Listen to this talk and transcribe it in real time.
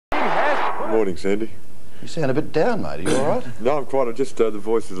Morning, Sandy. You sound a bit down, mate. Are you all right? No, I'm quite. I just the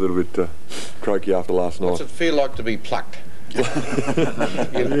voice is a little bit croaky after last night. What's it feel like to be plucked? You've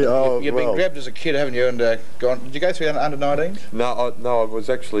been grabbed as a kid, haven't you? And gone. Did you go through the under-19s? No, I was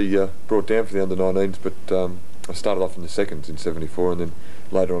actually brought down for the under-19s, but I started off in the seconds in '74, and then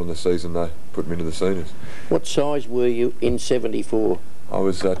later on in the season they put me into the seniors. What size were you in '74? I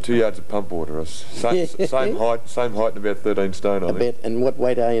was 2 yards of pump water. I was same height, and about 13 stone. I think. And what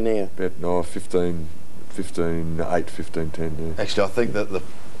weight are you now? About 15, 8, 15, 10. Yeah. Actually, I think that the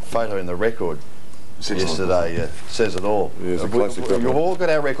photo in the record yesterday says it all. Yeah, it's a classic. We've all got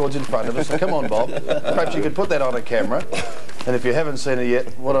our records in front of us. So come on, Bob. Perhaps you could put that on a camera. And if you haven't seen it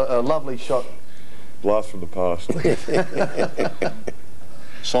yet, what a lovely shot. Blast from the past.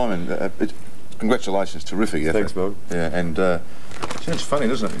 Simon, congratulations, terrific effort. Thanks, Bob. Yeah, and it's funny,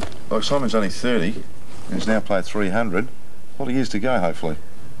 doesn't it? Like Simon's only 30, and he's now played 300. What a years to go, hopefully.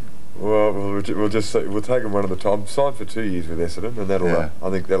 Well, we'll just see. We'll take them one at a time. Signed for 2 years with Essendon, and that'll. I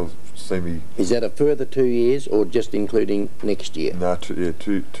think that'll see me. Is that a further 2 years, or just including next year? No, two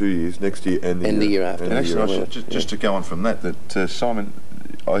years. Next year and the year after. And actually, just to go on from that, Simon,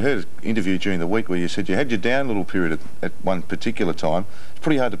 I heard an interview during the week where you said you had your down little period at one particular time. It's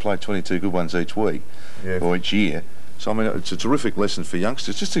pretty hard to play 22 good ones each week or each year. So I mean, it's a terrific lesson for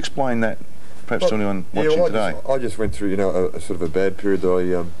youngsters. Just explain that, perhaps to anyone watching today. I just went through, a sort of a bad period.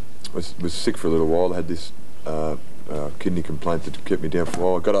 I was sick for a little while. I had this kidney complaint that kept me down for a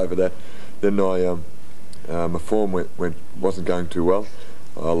while. I got over that. Then my form wasn't going too well.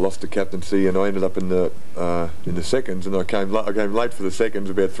 I lost the captaincy, and I ended up in the seconds, and I came late for the seconds,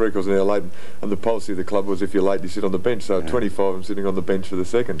 about 3/4 an hour late, and the policy of the club was if you're late you sit on the bench. So at 25 I'm sitting on the bench for the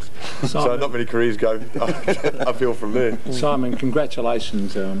seconds. So not many careers go uphill from there. Simon,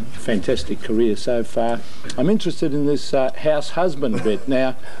 congratulations, fantastic career so far. I'm interested in this house husband bit.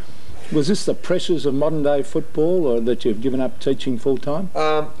 Now, was this the pressures of modern day football, or that you've given up teaching full time?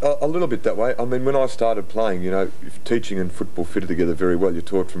 A little bit that way. I mean, when I started playing, if teaching and football fitted together very well. You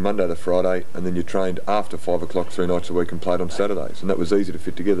taught from Monday to Friday, and then you trained after 5 o'clock 3 nights a week and played on Saturdays, and that was easy to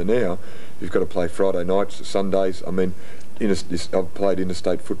fit together. Now you've got to play Friday nights, Sundays. I mean, I've played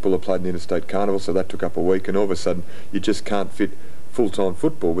interstate football, I played in the interstate carnival, so that took up a week, and all of a sudden you just can't fit full-time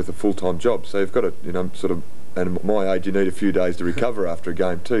football with a full-time job. So you've got to, sort of. And at my age, you need a few days to recover after a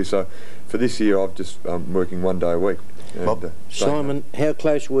game too. So for this year, I've just working 1 day a week. And, Simon, how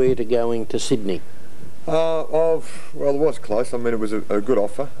close were you to going to Sydney? Well, it was close. I mean, it was a good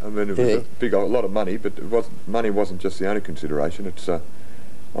offer. I mean, it was a lot of money, but money wasn't just the only consideration. It's, I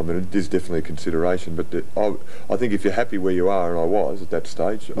mean, it is definitely a consideration. But I think if you're happy where you are, and I was at that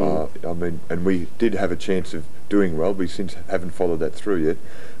stage, I mean, and we did have a chance of doing well. We since haven't followed that through yet.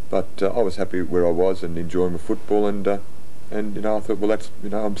 But I was happy where I was and enjoying my football, and I thought, well, that's,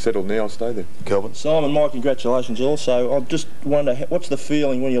 I'm settled now, I'll stay there. Kelvin? Simon, my congratulations also. I just wonder, what's the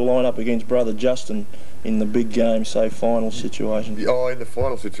feeling when you line up against brother Justin in the big game, say final situation? Oh, in the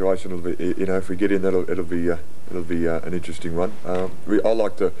final situation, it'll be, if we get in, it'll be an interesting one. I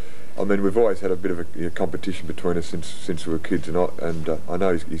like to. I mean, we've always had a bit of a competition between us since we were kids, and I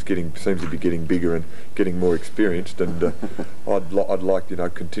know he's seems to be getting bigger and getting more experienced, and I'd like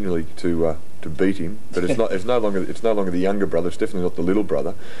continually to beat him, but it's no longer the younger brother. It's definitely not the little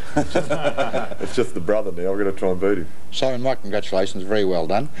brother. It's just the brother now. I've got to try and beat him. Simon, my congratulations, very well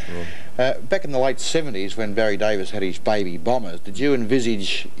done. Yeah. Back in the late 70s, when Barry Davis had his baby Bombers, did you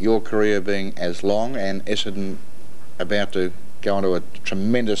envisage your career being as long, and Essendon about to go into a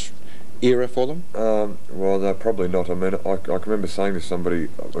tremendous era for them? Well, no, probably not. I mean, I can remember saying to somebody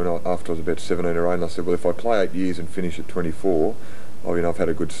after I was about 17 or 18, I said, well, if I play 8 years and finish at 24, I've had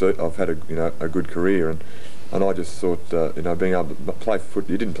a good career, and I just thought, being able to play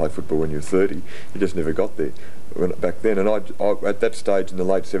football. You didn't play football when you were 30. You just never got there back then. And I at that stage in the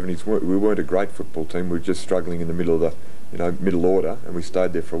late 70s, we weren't a great football team. We were just struggling in the middle of the middle order, and we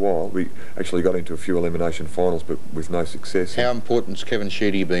stayed there for a while. We actually got into a few elimination finals, but with no success. How important's Kevin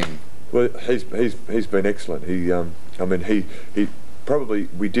Sheedy been? Well, he's been excellent. He probably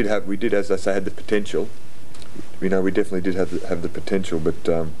we did as they say had the potential. We definitely did have the potential,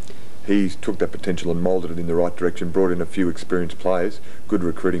 but he took that potential and moulded it in the right direction. Brought in a few experienced players, good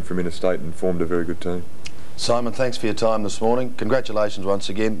recruiting from interstate, and formed a very good team. Simon, thanks for your time this morning. Congratulations once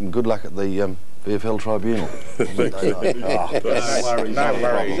again, and good luck at the VFL Tribunal. No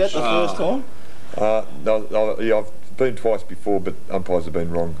worries. Is that the first time? No, I've been twice before, but umpires have been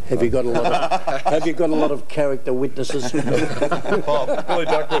wrong. Have you got a lot of character witnesses? Billy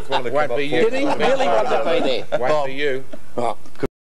Duckworth wanted to come up. Did he? Billy wanted to be there. Won't be you.